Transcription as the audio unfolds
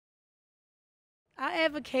I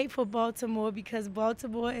advocate for Baltimore because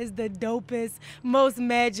Baltimore is the dopest, most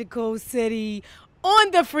magical city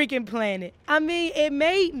on the freaking planet. I mean, it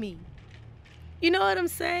made me. You know what I'm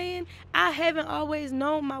saying? I haven't always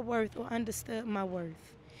known my worth or understood my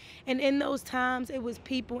worth. And in those times, it was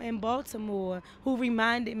people in Baltimore who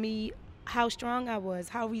reminded me how strong I was,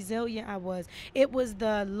 how resilient I was. It was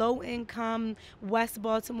the low income West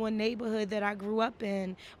Baltimore neighborhood that I grew up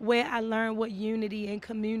in where I learned what unity and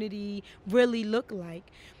community really look like.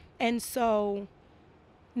 And so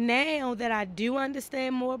now that I do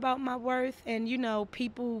understand more about my worth and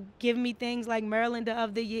people give me things like Marylander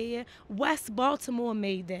of the Year, West Baltimore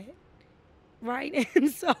made that, right? And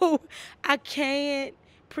so I can't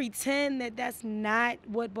pretend that that's not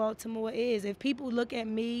what Baltimore is. If people look at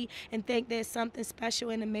me and think there's something special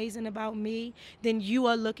and amazing about me, then you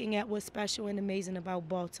are looking at what's special and amazing about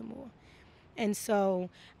Baltimore. And so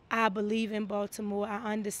I believe in Baltimore.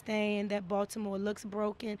 I understand that Baltimore looks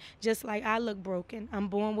broken just like I look broken. I'm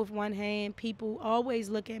born with one hand. People always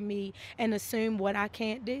look at me and assume what I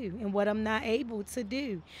can't do and what I'm not able to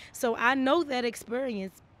do. So I know that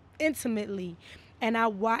experience intimately. And I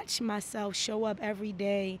watch myself show up every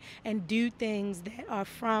day and do things that are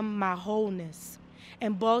from my wholeness.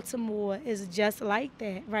 And Baltimore is just like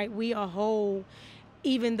that, right? We are whole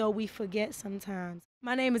even though we forget sometimes.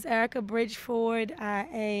 My name is Erricka Bridgeford. I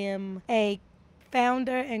am a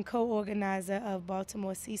founder and co organizer of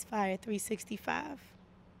Baltimore Ceasefire 365.